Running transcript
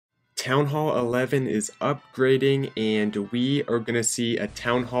Town Hall 11 is upgrading, and we are going to see a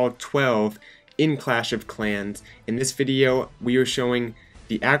Town Hall 12 in Clash of Clans. In this video, we are showing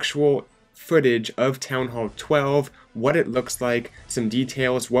the actual footage of Town Hall 12, what it looks like, some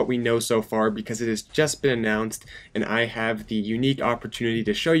details, what we know so far, because it has just been announced, and I have the unique opportunity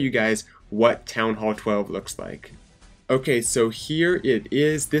to show you guys what Town Hall 12 looks like. Okay, so here it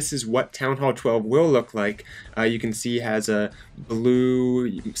is. This is what Town Hall 12 will look like. You can see it has a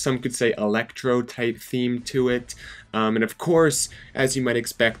blue, some could say electro type theme to it. And of course, as you might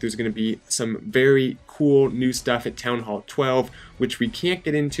expect, there's going to be some very cool new stuff at Town Hall 12, which we can't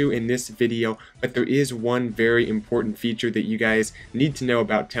get into in this video, but there is one very important feature that you guys need to know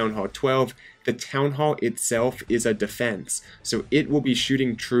about Town Hall 12. The Town Hall itself is a defense, so it will be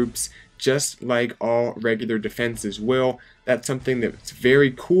shooting troops just like all regular defenses will. That's something that's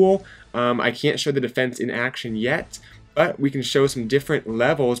very cool. I can't show the defense in action yet, but we can show some different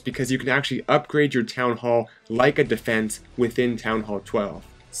levels because you can actually upgrade your Town Hall like a defense within Town Hall 12.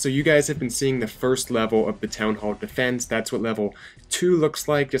 So you guys have been seeing the first level of the Town Hall defense. That's what level 2 looks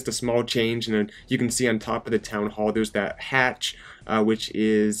like, just a small change. And then you can see on top of the Town Hall there's that hatch, which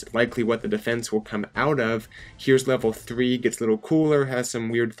is likely what the defense will come out of. Here's level 3, gets a little cooler, has some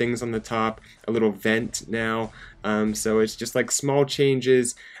weird things on the top, a little vent now. So it's just like small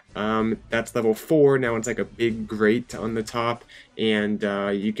changes. That's level 4. Now it's like a big grate on the top, and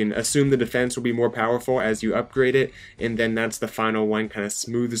you can assume the defense will be more powerful as you upgrade it, and then that's the final one, kind of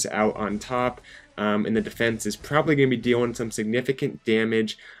smooths out on top, and the defense is probably going to be dealing some significant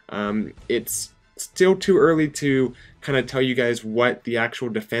damage. It's still too early to kind of tell you guys what the actual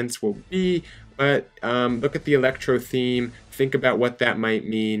defense will be, but look at the electro theme, think about what that might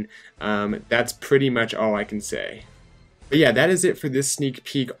mean. That's pretty much all I can say. But yeah, that is it for this sneak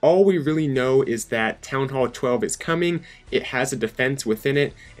peek. All we really know is that Town Hall 12 is coming, it has a defense within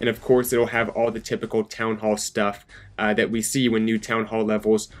it, and of course it'll have all the typical Town Hall stuff that we see when new Town Hall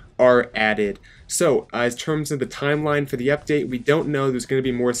levels are added. So, in terms of the timeline for the update, we don't know. There's going to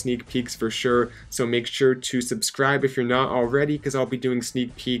be more sneak peeks for sure, so make sure to subscribe if you're not already, because I'll be doing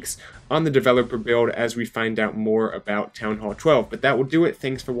sneak peeks on the developer build as we find out more about Town Hall 12. But that will do it.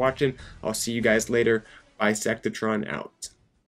 Thanks for watching. I'll see you guys later. Bisectatron out.